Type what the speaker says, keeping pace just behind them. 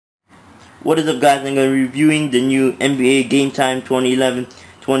What is up, guys? I'm going to be reviewing the new NBA GameTime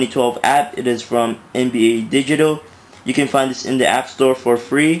 2011-2012 app. It is from NBA Digital. You can find this in the App Store for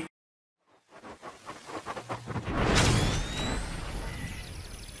free.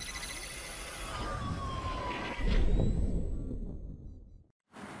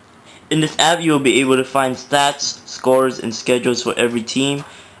 In this app, you will be able to find stats, scores, and schedules for every team,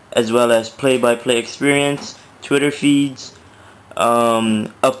 as well as play-by-play experience, Twitter feeds,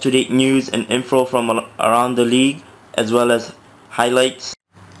 up-to-date news and info from around the league, as well as highlights.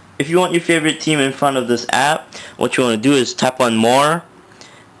 If you want your favorite team in front of this app, what you want to do is tap on More,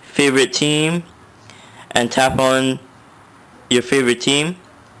 Favorite Team, and tap on your favorite team.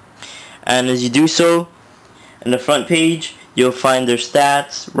 And as you do so, in the front page, you'll find their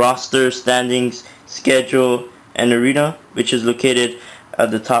stats, roster, standings, schedule, and arena, which is located at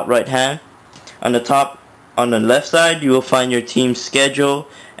the top right hand. On the left side, you will find your team's schedule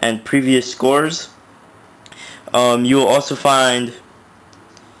and previous scores. You will also find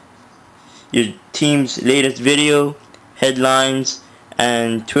your team's latest video, headlines,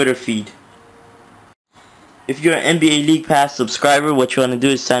 and Twitter feed. If you're an NBA League Pass subscriber, what you want to do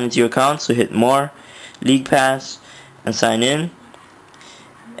is sign into your account. So hit More, League Pass, and sign in.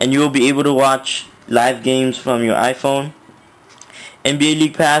 And you will be able to watch live games from your iPhone. NBA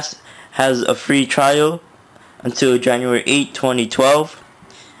League Pass has a free trial until January 8, 2012.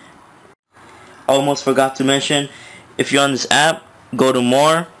 I almost forgot to mention, if you're on this app, go to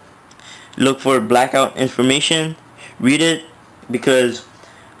More, look for blackout information, read it, because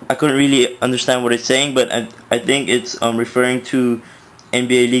I couldn't really understand what it's saying, but I think it's referring to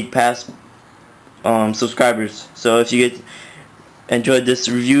NBA League Pass subscribers. So if you enjoyed this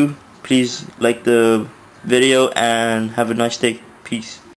review, please like the video and have a nice day. Peace.